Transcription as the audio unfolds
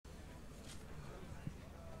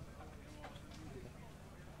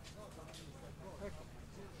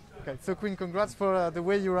Okay, so Quinn, congrats for the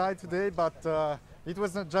way you ride today, but it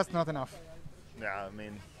was not enough. Yeah, I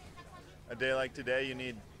mean, a day like today, you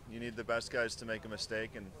need the best guys to make a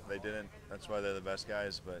mistake, and they didn't. That's why they're the best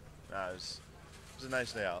guys. But it was a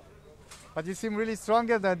nice day out. But you seem really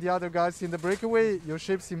stronger than the other guys in the breakaway. Your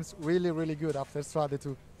shape seems really, really good after Strade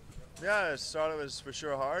too. Yeah, Strada was for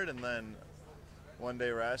sure hard, and then one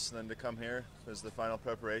day rest, and then to come here was the final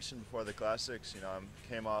preparation before the classics. You know,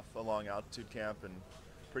 I came off a long altitude camp and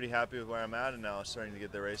pretty happy with where I'm at, and now starting to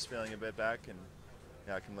get the race feeling a bit back, and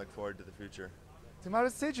yeah, I can look forward to the future.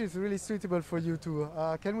 Tomorrow's stage is really suitable for you too.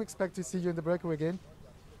 Can we expect to see you in the breakaway again?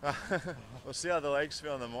 We'll see how the legs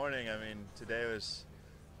feel in the morning. I mean, today was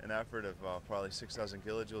an effort of probably 6,000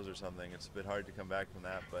 kilojoules or something. It's a bit hard to come back from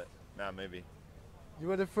that, but maybe. You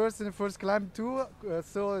were the first in the first climb too,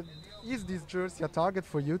 so is this jersey a target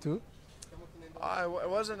for you too? It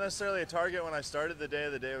wasn't necessarily a target when I started the day.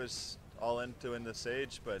 The day was all in to win the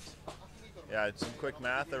stage, but yeah, it's some quick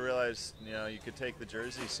math. I realized, you know, you could take the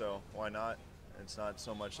jersey, so why not? It's not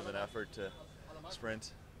so much of an effort to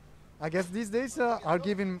sprint. I guess these days are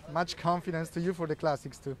giving much confidence to you for the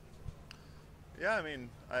classics too. Yeah, I mean,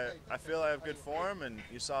 I feel I have good form, and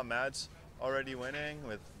you saw Mads already winning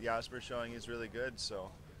with Jasper showing he's really good.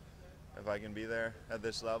 So if I can be there at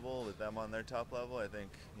this level with them on their top level, I think,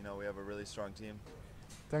 you know, we have a really strong team.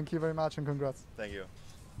 Thank you very much and congrats. Thank you.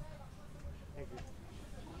 Thank you.